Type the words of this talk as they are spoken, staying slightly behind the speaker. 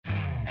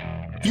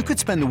You could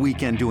spend the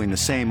weekend doing the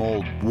same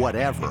old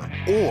whatever,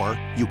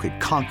 or you could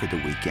conquer the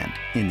weekend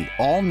in the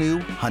all-new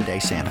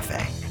Hyundai Santa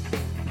Fe.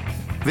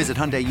 Visit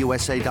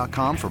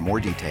HyundaiUSA.com for more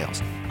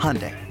details.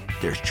 Hyundai,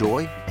 there's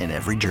joy in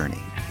every journey.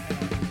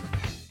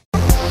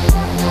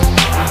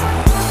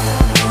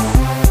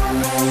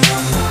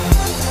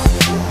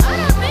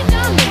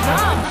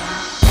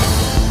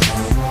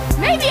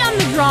 Maybe I'm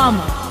the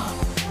drama.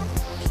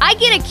 I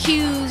get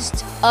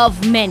accused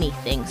of many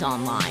things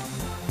online.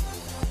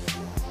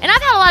 And I've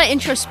had a lot of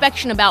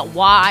introspection about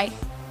why.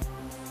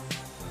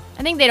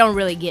 I think they don't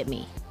really get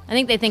me. I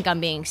think they think I'm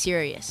being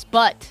serious.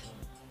 But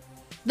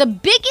the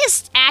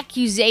biggest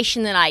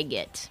accusation that I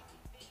get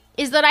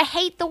is that I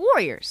hate the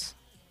Warriors.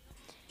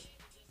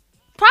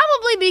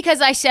 Probably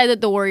because I said that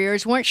the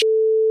Warriors weren't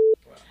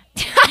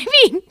I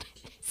mean,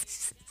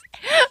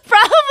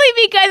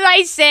 probably because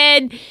I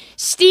said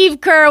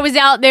Steve Kerr was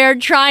out there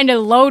trying to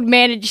load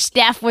manage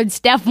Steph when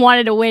Steph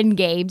wanted to win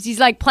games. He's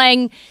like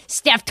playing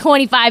Steph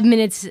 25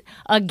 minutes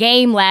a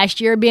game last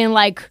year, being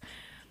like,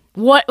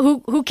 "What?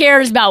 Who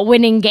cares about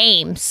winning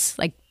games?"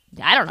 Like,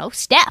 I don't know.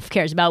 Steph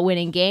cares about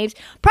winning games.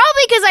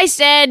 Probably because I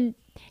said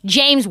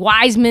James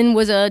Wiseman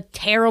was a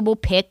terrible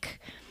pick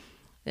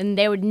and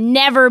they would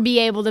never be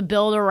able to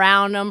build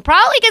around him.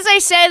 Probably because I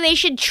said they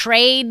should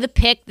trade the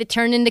pick that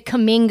turned into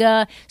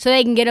Kuminga so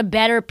they can get a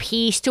better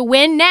piece to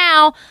win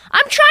now.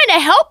 I'm trying to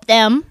help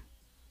them.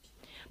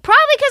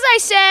 Probably because I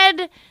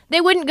said they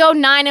wouldn't go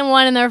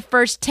 9-1 in their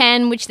first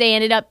 10, which they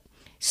ended up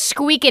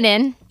squeaking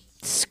in.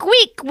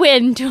 Squeak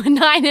win to a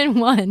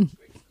 9-1.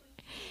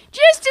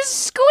 Just a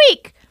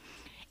squeak.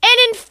 And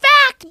in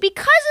fact,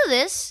 because of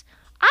this,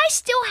 I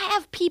still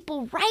have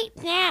people right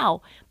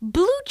now,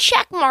 blue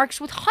check marks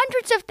with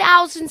hundreds of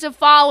thousands of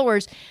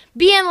followers,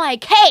 being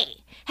like, hey,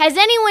 has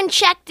anyone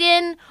checked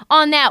in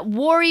on that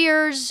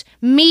Warriors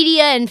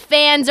media and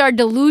fans are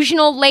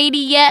delusional lady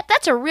yet?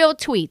 That's a real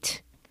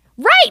tweet.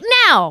 Right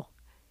now.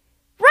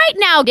 Right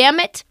now, damn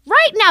it.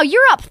 Right now,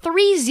 you're up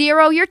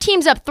 3-0. Your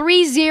team's up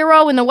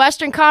 3-0 in the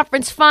Western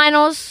Conference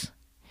Finals.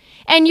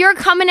 And you're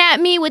coming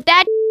at me with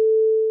that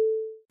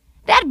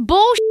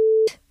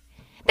bullshit.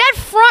 That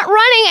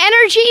front-running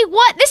energy,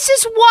 what? This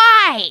is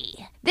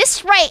why.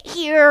 This right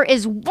here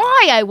is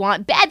why I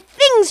want bad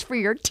things for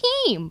your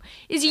team.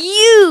 Is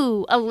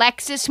you,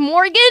 Alexis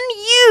Morgan,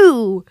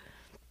 you.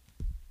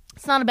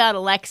 It's not about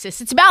Alexis.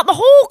 It's about the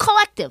whole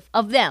collective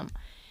of them.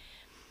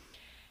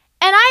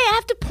 And I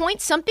have to point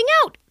something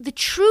out. The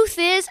truth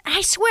is,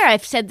 I swear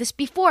I've said this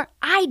before,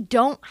 I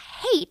don't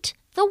hate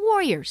the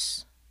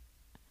Warriors.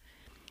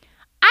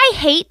 I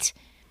hate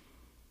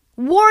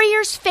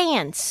Warriors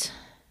fans.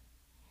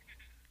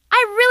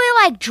 I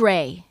really like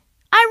Dre.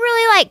 I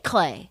really like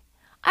Clay.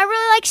 I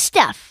really like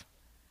Steph.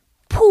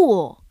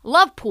 Poole.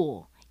 Love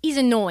Poole. He's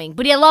annoying,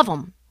 but I love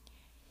him.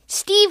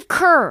 Steve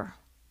Kerr.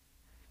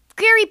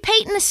 Gary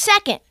Payton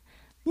II.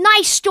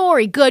 Nice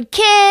story. Good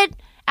kid.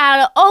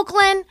 Out of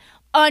Oakland.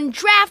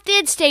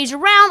 Undrafted. Stays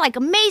around. Like,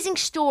 amazing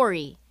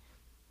story.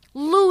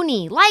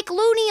 Looney. Like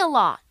Looney a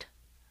lot.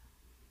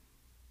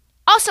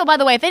 Also, by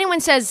the way, if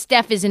anyone says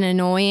Steph isn't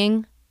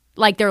annoying,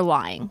 like, they're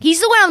lying.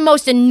 He's one of the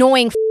most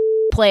annoying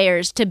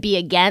players to be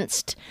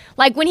against.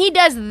 Like when he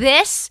does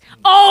this,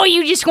 oh,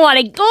 you just want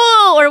to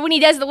go. Or when he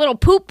does the little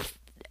poop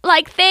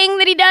like thing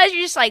that he does,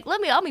 you're just like,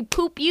 let me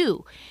poop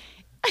you.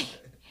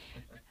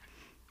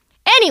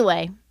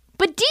 Anyway,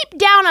 but deep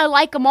down, I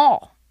like them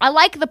all. I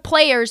like the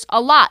players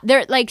a lot. There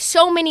are like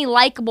so many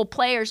likable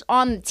players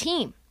on the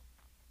team.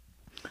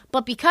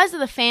 But because of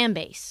the fan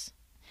base,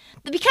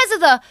 because of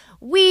the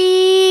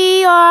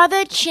 "we are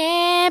the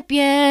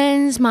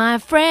champions, my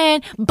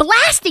friend"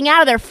 blasting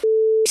out of their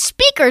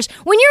speakers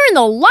when you're in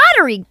the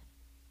lottery.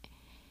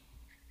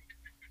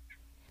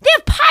 They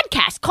have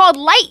podcasts called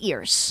Light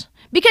Years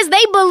because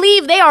they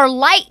believe they are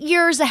light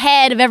years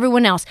ahead of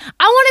everyone else.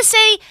 I want to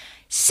say,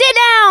 sit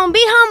down,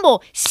 be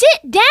humble,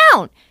 sit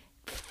down,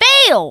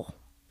 fail.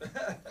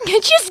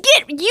 Just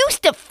get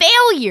used to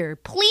failure,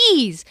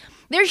 please.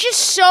 They're just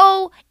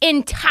so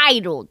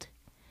entitled.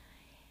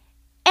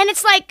 And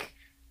it's like,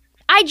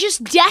 I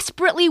just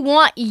desperately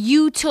want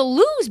you to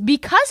lose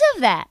because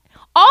of that.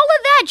 All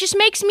of that just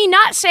makes me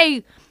not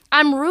say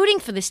I'm rooting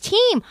for this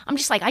team. I'm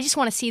just like, I just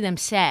want to see them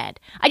sad.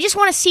 I just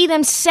want to see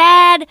them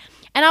sad,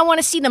 and I want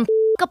to see them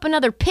up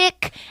another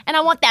pick, and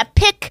I want that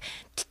pick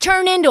to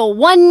turn into a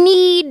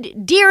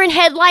one-need,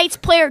 deer-in-headlights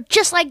player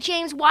just like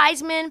James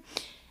Wiseman. And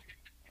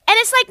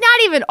it's like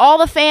not even all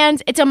the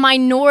fans. It's a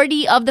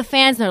minority of the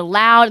fans that are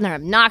loud and they're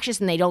obnoxious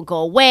and they don't go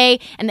away,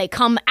 and they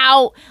come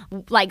out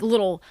like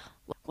little...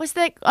 What's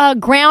that?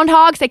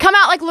 Groundhogs. They come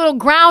out like little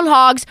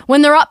groundhogs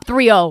when they're up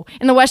 3-0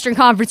 in the Western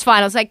Conference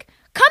Finals. Like,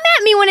 come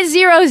at me when it's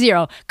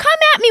 0-0. Come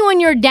at me when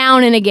you're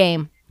down in a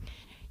game.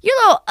 You're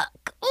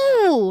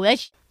little,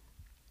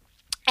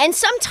 And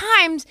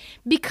sometimes,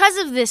 because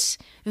of this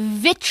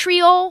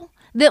vitriol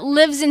that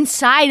lives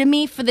inside of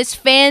me for this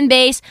fan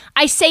base,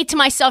 I say to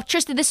myself,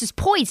 Trysta, this is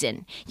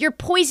poison. You're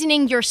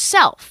poisoning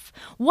yourself.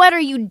 What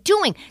are you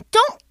doing?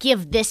 Don't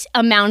give this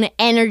amount of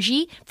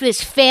energy for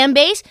this fan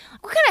base.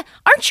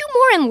 Aren't you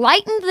more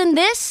enlightened than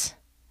this?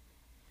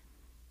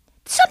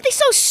 something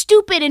so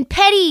stupid and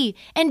petty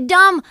and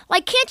dumb.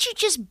 Like, can't you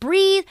just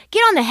breathe?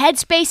 Get on the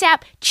Headspace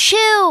app.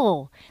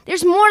 Chill.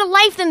 There's more to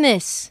life than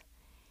this.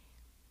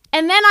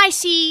 And then I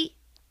see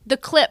the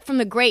clip from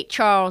the great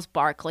Charles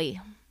Barkley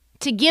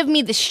to give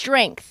me the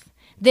strength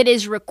that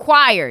is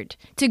required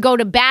to go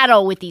to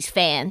battle with these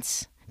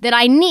fans that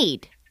I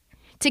need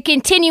to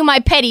continue my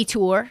petty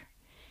tour.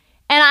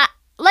 And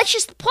let's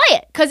just play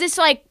it, because it's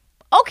like,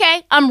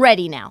 okay, I'm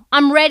ready now.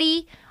 I'm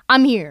ready.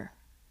 I'm here.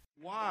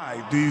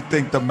 Why do you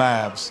think the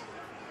Mavs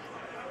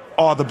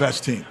are the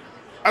best team?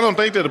 I don't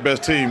think they're the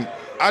best team.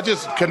 I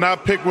just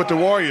cannot pick with the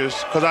Warriors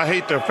because I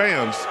hate their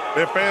fans.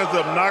 Their fans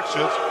are obnoxious.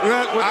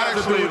 I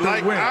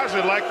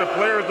actually like the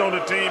players on the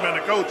team and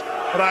the coach,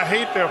 but I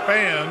hate their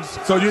fans.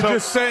 So you're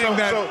just saying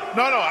that?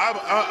 No,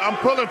 I'm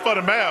pulling for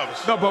the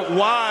Mavs. No, but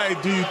why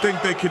do you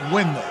think they could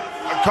win, though?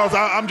 Because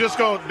I'm just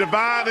going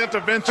divine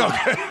intervention.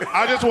 Okay.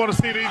 I just want to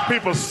see these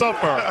people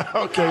suffer.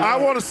 Okay. I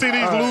want to see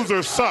these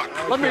losers suck.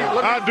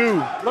 I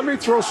do. Let me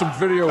throw some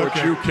video at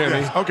you,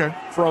 Kenny. Yes. Okay.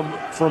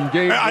 From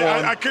game one.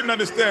 I couldn't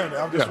understand.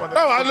 I'm just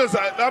wondering. No,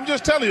 I'm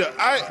just telling you.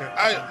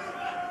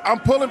 I'm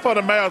pulling for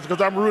the Mavs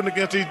because I'm rooting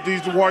against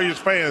these Warriors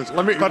fans.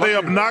 Because they're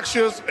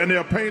obnoxious and they're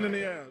a pain in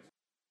the ass.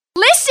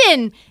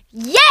 Listen,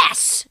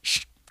 yes.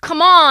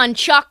 Come on,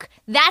 Chuck.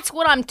 That's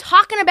what I'm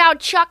talking about,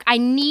 Chuck. I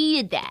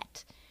needed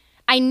that.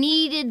 I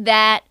needed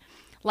that,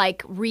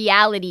 like,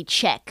 reality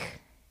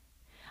check.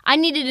 I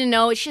needed to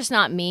know it's just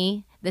not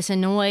me that's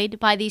annoyed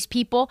by these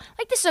people.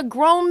 Like, this is a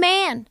grown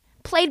man,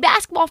 played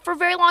basketball for a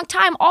very long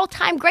time,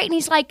 all-time great, and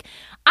he's like,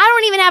 I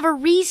don't even have a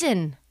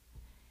reason.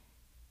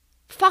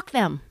 Fuck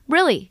them,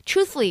 really,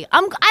 truthfully. I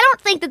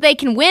don't think that they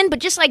can win, but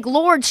just like,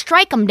 Lord,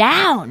 strike them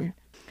down.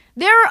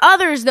 There are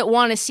others that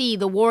want to see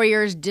the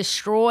Warriors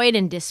destroyed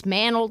and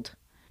dismantled.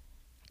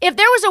 If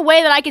there was a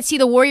way that I could see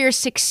the Warriors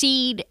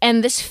succeed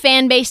and this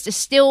fan base to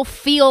still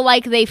feel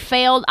like they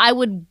failed, I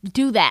would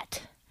do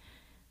that.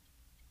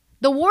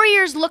 The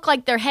Warriors look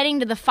like they're heading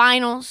to the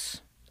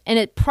finals, and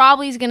it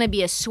probably is going to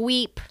be a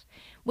sweep,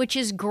 which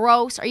is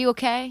gross. Are you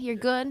okay? You're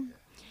good?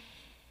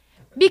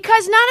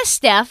 Because not a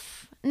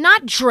Steph,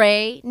 not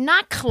Dre,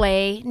 not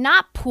Clay,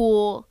 not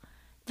Poole,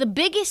 the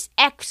biggest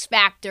X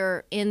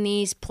factor in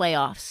these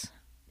playoffs,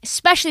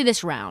 especially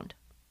this round.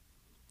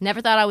 Never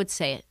thought I would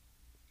say it.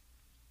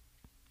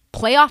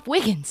 Playoff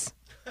Wiggins.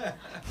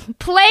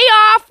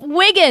 Playoff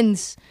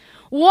Wiggins.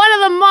 One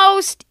of the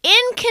most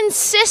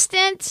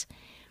inconsistent,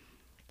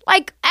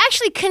 like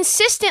actually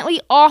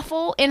consistently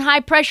awful in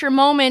high pressure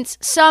moments.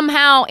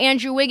 Somehow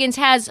Andrew Wiggins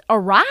has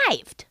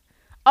arrived.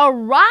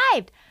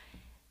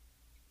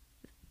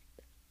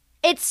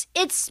 It's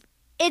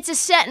a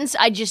sentence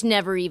I just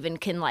never even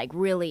can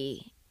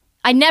really,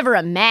 I never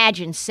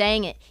imagined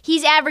saying it.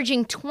 He's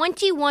averaging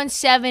 21,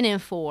 7, and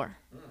 4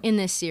 in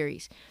this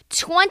series.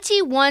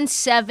 21,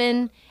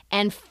 7,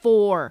 and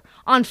 4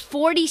 on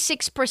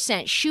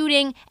 46%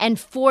 shooting and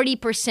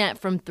 40%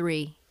 from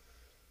 3.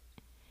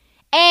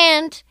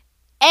 And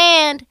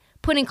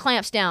putting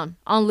clamps down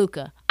on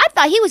Luka. I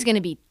thought he was going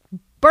to be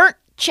burnt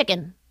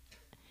chicken.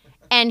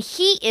 And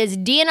he is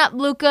D'ing up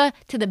Luka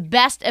to the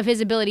best of his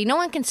ability. No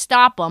one can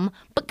stop him.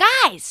 But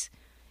guys,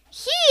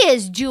 he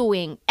is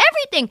doing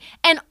everything.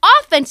 And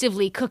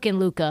offensively cooking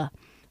Luka.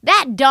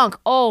 That dunk,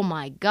 oh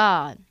my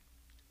God.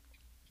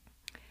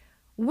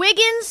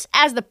 Wiggins,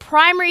 as the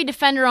primary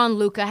defender on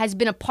Luka, has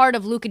been a part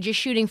of Luka just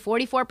shooting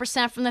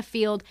 44% from the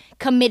field,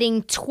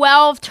 committing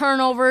 12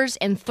 turnovers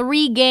in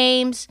 3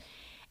 games,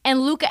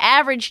 and Luka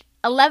averaged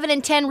 11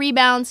 and 10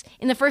 rebounds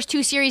in the first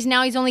 2 series.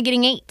 Now he's only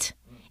getting 8.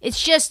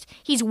 It's just,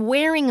 he's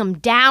wearing them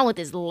down with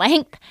his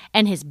length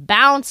and his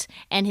bounce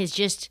and his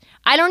just,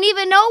 I don't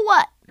even know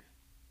what.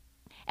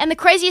 And the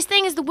craziest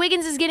thing is the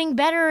Wiggins is getting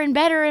better and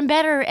better and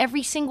better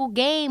every single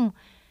game.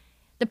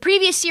 The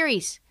previous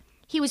series,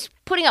 he was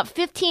putting up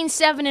 15,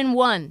 7, and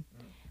 1.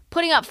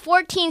 Putting up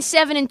 14,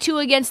 7, and 2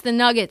 against the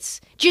Nuggets.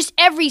 Just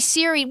every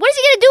series. What is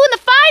he going to do in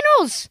the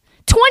finals?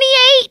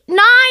 28, 9,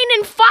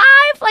 and 5?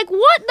 Like,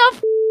 what the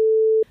f***?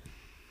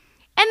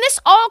 And this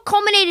all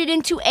culminated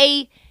into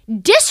a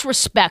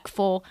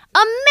disrespectful,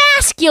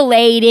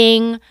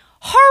 emasculating,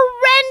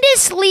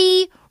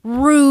 horrendously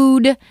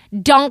rude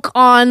dunk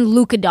on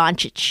Luka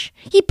Doncic.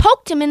 He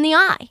poked him in the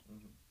eye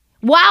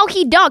while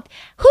he dunked.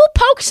 Who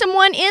pokes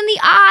someone in the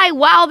eye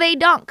while they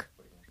dunk?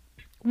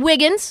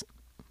 Wiggins.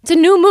 It's a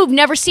new move.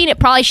 Never seen it.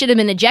 Probably should have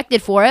been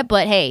ejected for it,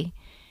 but hey,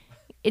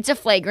 it's a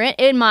flagrant.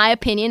 In my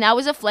opinion, that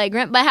was a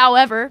flagrant. But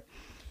however,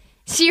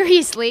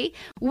 seriously,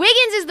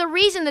 Wiggins is the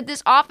reason that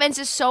this offense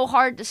is so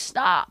hard to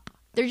stop.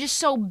 They're just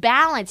so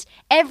balanced.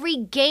 Every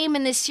game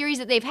in this series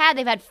that they've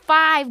had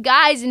 5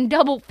 guys in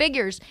double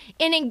figures.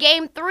 And in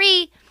game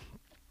 3,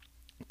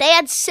 they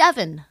had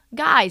 7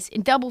 guys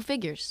in double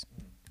figures.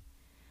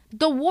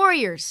 The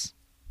Warriors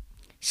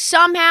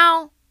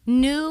somehow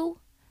knew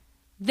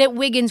that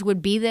Wiggins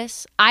would be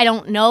this. I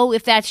don't know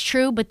if that's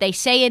true, but they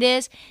say it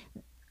is.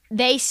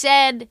 They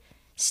said,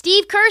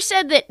 Steve Kerr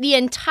said that the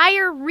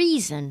entire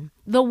reason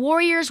the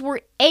Warriors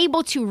were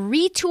able to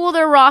retool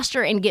their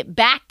roster and get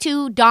back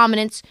to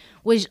dominance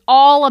was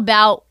all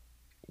about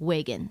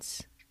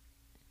Wiggins.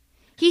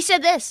 He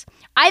said this,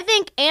 I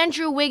think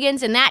Andrew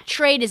Wiggins and that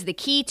trade is the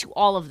key to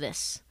all of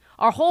this.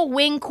 Our whole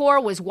wing core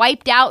was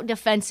wiped out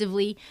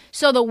defensively,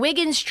 so the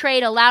Wiggins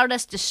trade allowed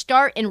us to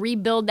start and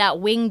rebuild that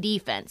wing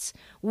defense.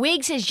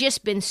 Wiggs has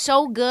just been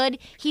so good.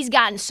 He's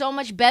gotten so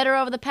much better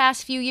over the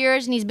past few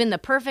years, and he's been the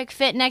perfect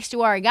fit next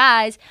to our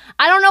guys.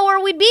 I don't know where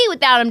we'd be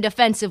without him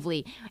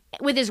defensively.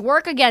 With his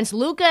work against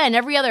Luka and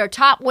every other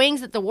top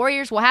wings that the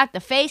Warriors will have to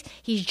face,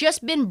 he's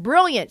just been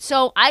brilliant.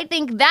 So I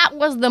think that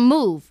was the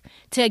move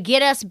to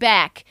get us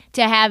back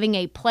to having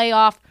a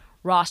playoff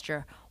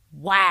roster.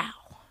 Wow.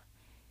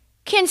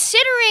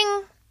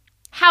 Considering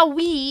how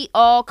we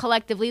all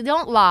collectively,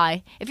 don't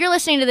lie, if you're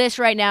listening to this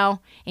right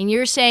now and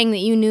you're saying that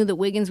you knew that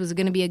Wiggins was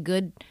going to be a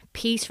good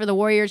piece for the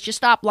Warriors, just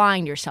stop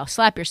lying to yourself.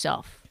 Slap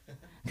yourself.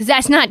 Because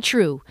that's not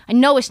true. I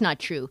know it's not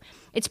true.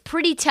 It's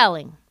pretty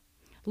telling.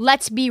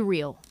 Let's be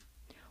real.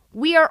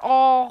 We are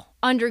all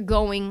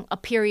undergoing a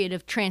period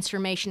of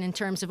transformation in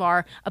terms of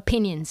our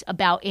opinions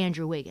about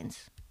Andrew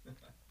Wiggins.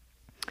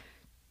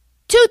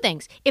 Two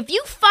things. If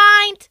you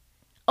find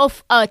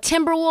a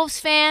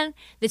Timberwolves fan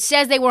that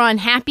says they were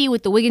unhappy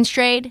with the Wiggins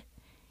trade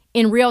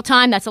in real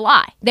time, that's a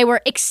lie. They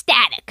were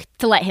ecstatic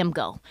to let him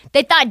go.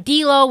 They thought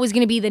D'Lo was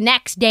going to be the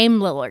next Dame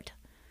Lillard.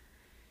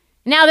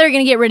 Now they're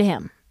going to get rid of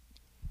him.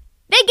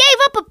 They gave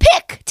up a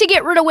pick to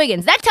get rid of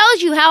Wiggins. That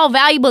tells you how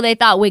valuable they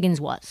thought Wiggins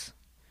was.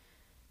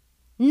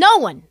 No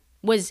one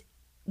was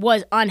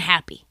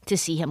unhappy to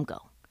see him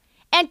go.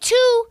 And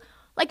two,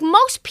 like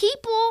most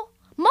people,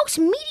 most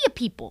media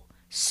people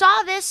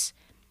saw this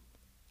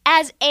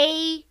as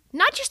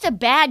not just a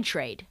bad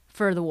trade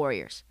for the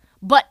Warriors,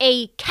 but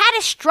a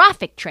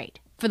catastrophic trade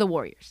for the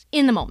Warriors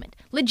in the moment.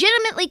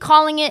 Legitimately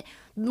calling it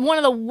one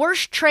of the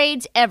worst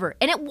trades ever.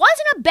 And it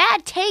wasn't a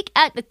bad take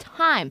at the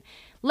time.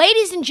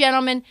 Ladies and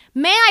gentlemen,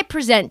 may I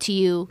present to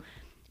you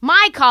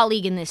my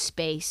colleague in this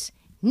space,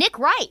 Nick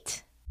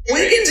Wright.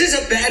 Wiggins is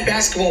a bad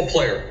basketball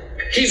player.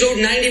 He's owed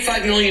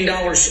 $95 million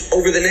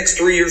over the next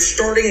 3 years,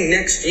 starting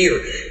next year.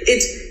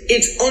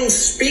 It's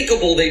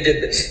unspeakable they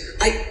did this.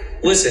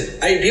 Listen,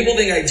 people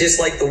think I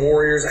dislike the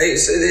Warriors.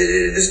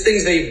 There's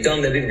things they've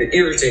done that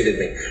irritated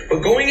me.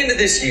 But going into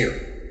this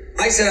year,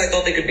 I said I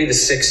thought they could be the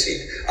 6th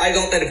seed. I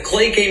thought that if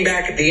Klay came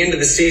back at the end of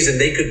the season,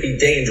 they could be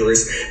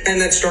dangerous. And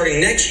that starting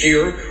next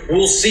year,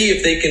 we'll see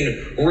if they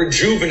can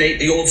rejuvenate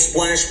the old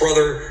Splash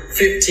Brother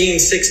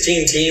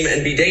 15-16 team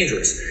and be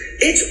dangerous.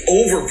 It's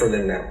over for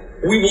them now.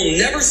 We will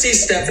never see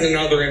Steph in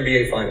another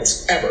NBA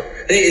Finals, ever.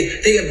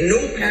 They have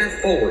no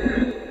path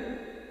forward.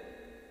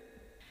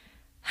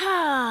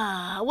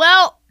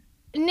 Well,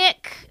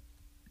 Nick,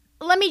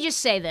 let me just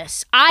say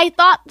this. I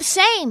thought the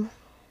same.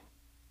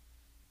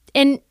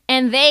 And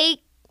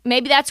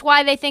maybe that's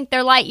why they think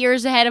they're light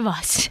years ahead of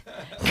us.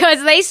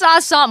 Because they saw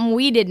something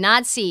we did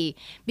not see.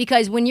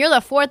 Because when you're the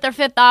 4th or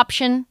 5th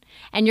option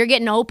and you're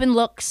getting open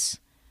looks,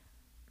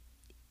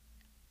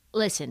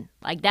 listen,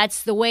 like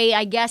that's the way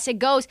I guess it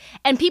goes.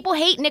 And people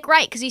hate Nick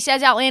Wright because he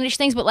says outlandish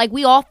things, but like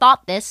we all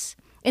thought this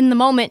in the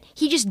moment.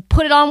 He just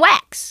put it on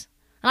wax.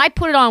 And I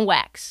put it on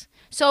wax.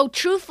 So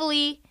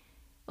truthfully,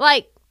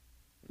 like,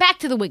 back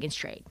to the Wiggins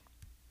trade.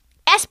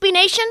 SB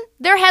Nation,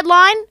 their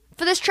headline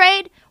for this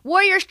trade,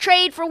 Warriors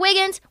trade for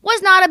Wiggins,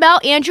 was not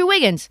about Andrew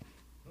Wiggins.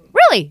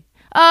 Really.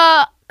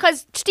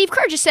 Because Steve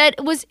Kerr just said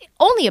it was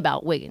only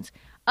about Wiggins.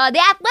 The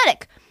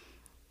Athletic.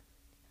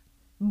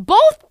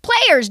 Both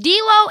players,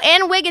 D'Lo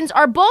and Wiggins,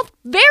 are both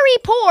very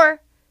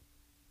poor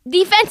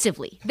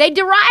defensively. They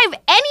derive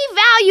any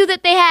value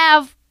that they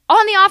have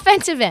on the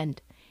offensive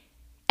end.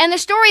 And the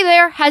story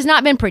there has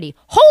not been pretty.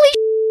 Holy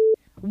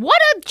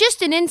what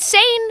just an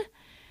insane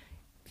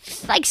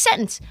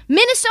sentence.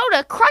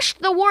 Minnesota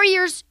crushed the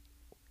Warriors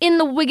in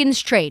the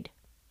Wiggins trade.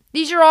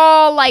 These are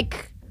all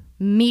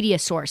media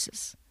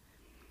sources.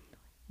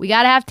 We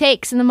got to have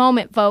takes in the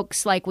moment,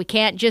 folks. We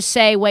can't just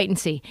say wait and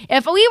see.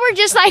 If we were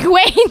just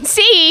wait and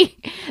see,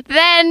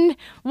 then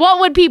what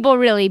would people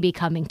really be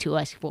coming to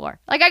us for?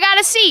 I got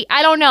to see.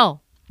 I don't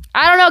know.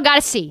 Got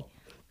to see.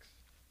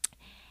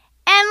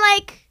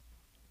 And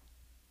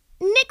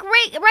Nick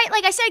Wright,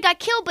 like I said, got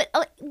killed,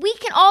 but we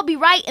can all be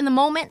right in the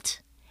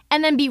moment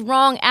and then be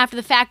wrong after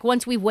the fact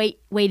once we've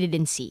waited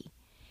and see.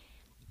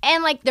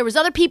 And there was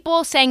other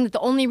people saying that the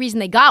only reason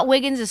they got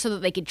Wiggins is so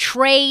that they could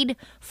trade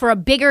for a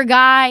bigger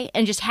guy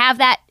and just have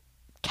that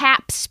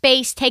cap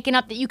space taken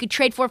up that you could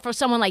trade for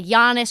someone like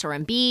Giannis or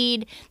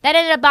Embiid. That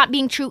ended up not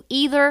being true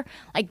either.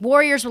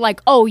 Warriors were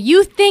oh,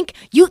 you think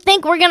we're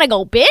going to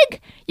go big?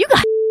 You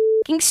got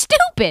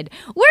stupid.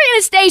 We're going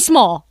to stay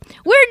small.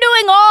 We're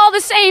doing all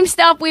the same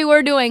stuff we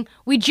were doing.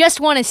 We just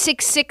want a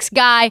 6'6"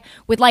 guy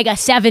with a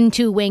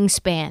 7'2"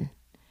 wingspan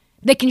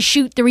that can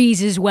shoot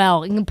threes as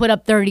well and can put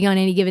up 30 on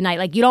any given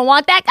night. You don't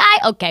want that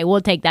guy? Okay,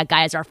 we'll take that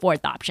guy as our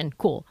 4th option.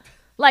 Cool.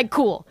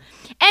 Cool.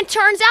 And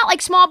turns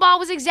out small ball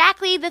was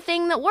exactly the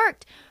thing that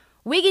worked.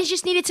 Wiggins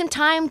just needed some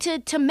time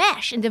to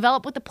mesh and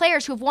develop with the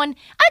players who have won.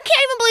 I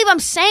can't even believe I'm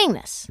saying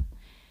this.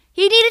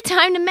 He needed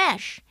time to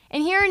mesh.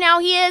 And here now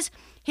he is.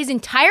 His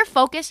entire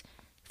focus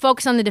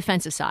on the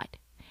defensive side.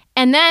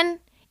 And then,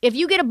 if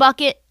you get a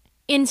bucket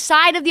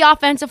inside of the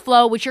offensive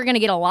flow, which you're going to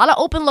get a lot of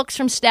open looks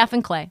from Steph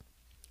and Clay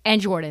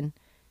and Jordan.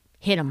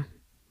 Hit him.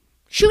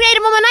 Shoot 8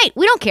 of them a night.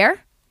 We don't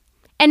care.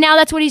 And now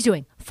that's what he's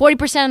doing.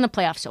 40% in the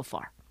playoffs so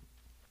far.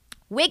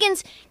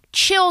 Wiggins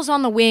chills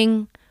on the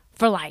wing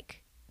for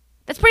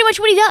that's pretty much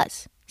what he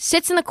does.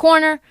 Sits in the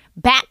corner,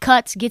 back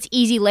cuts, gets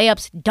easy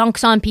layups,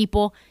 dunks on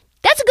people.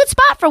 That's a good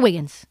spot for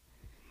Wiggins.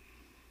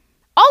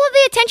 All of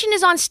the attention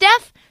is on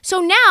Steph, so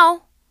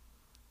now,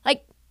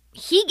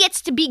 he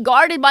gets to be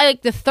guarded by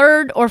the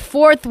third or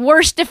fourth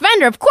worst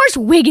defender. Of course,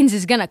 Wiggins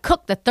is going to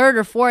cook the third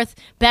or fourth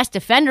best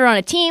defender on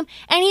a team,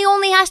 and he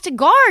only has to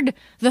guard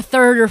the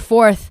third or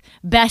fourth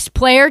best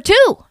player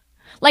too.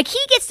 He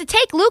gets to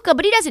take Luka,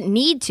 but he doesn't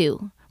need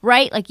to,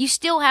 right? You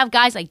still have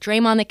guys like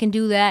Draymond that can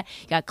do that.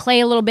 You got Clay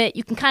a little bit.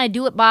 You can kind of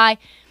do it by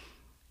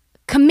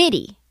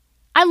committee.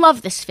 I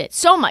love this fit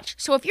so much.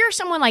 So if you're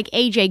someone like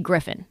AJ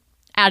Griffin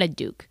out of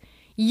Duke,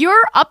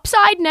 your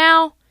upside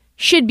now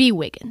should be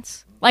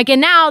Wiggins.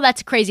 And now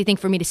that's a crazy thing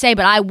for me to say,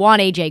 but I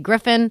want AJ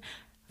Griffin.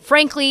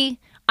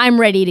 Frankly, I'm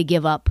ready to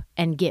give up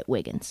and get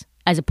Wiggins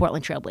as a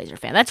Portland Trailblazer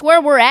fan. That's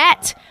where we're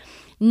at.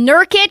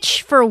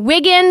 Nurkic for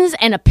Wiggins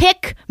and a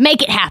pick,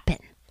 make it happen.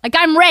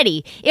 I'm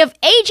ready. If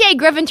AJ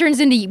Griffin turns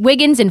into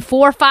Wiggins in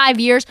 4 or 5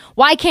 years,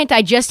 why can't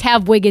I just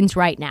have Wiggins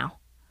right now?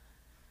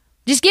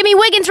 Just give me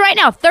Wiggins right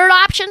now. Third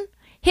option.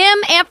 Him,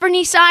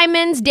 Anthony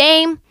Simons,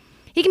 Dame.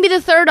 He can be the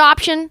third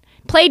option.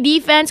 Play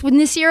defense with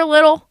Nasir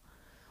Little.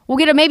 We'll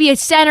get maybe a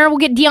center. We'll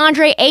get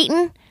DeAndre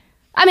Ayton.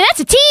 I mean,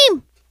 that's a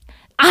team.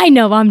 I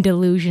know I'm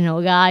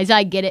delusional, guys.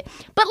 I get it.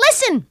 But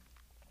listen,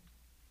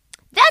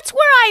 that's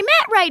where I'm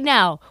at right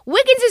now.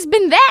 Wiggins has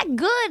been that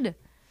good.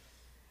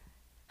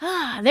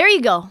 There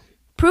you go.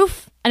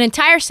 Proof, an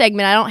entire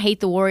segment. I don't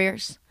hate the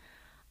Warriors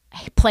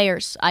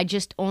players. I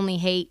just only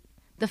hate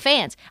the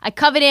fans. I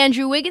covet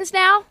Andrew Wiggins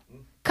now.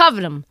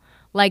 Covet him.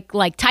 Like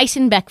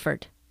Tyson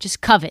Beckford.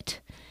 Just covet.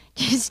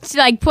 Just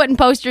putting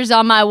posters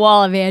on my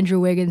wall of Andrew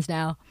Wiggins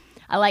now.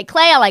 I like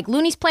Clay. I like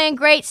Looney's playing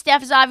great.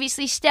 Steph is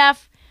obviously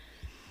Steph.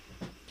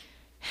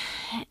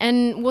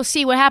 And we'll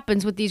see what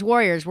happens with these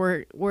Warriors.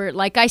 We're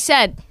like I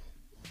said,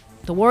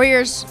 the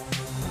Warriors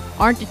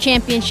aren't a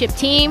championship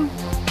team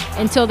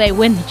until they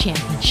win the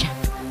championship.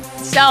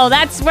 So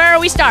that's where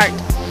we start.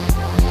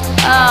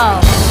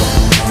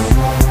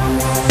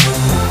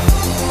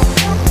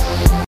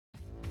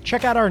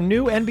 Check out our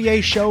new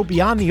NBA show,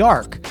 Beyond the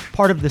Arc,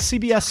 part of the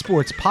CBS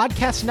Sports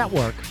Podcast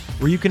Network,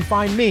 where you can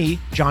find me,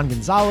 John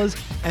Gonzalez,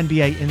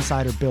 NBA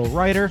insider Bill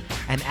Ryder,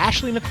 and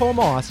Ashley Nicole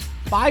Moss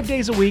 5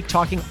 days a week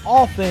talking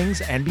all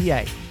things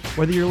NBA.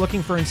 Whether you're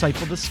looking for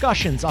insightful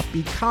discussions,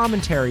 upbeat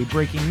commentary,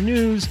 breaking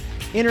news,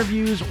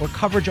 interviews, or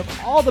coverage of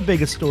all the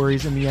biggest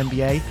stories in the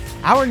NBA,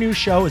 our new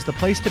show is the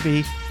place to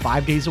be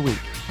 5 days a week.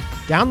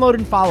 Download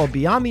and follow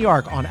Beyond the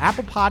Arc on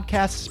Apple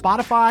Podcasts,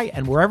 Spotify,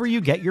 and wherever you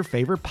get your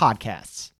favorite podcasts.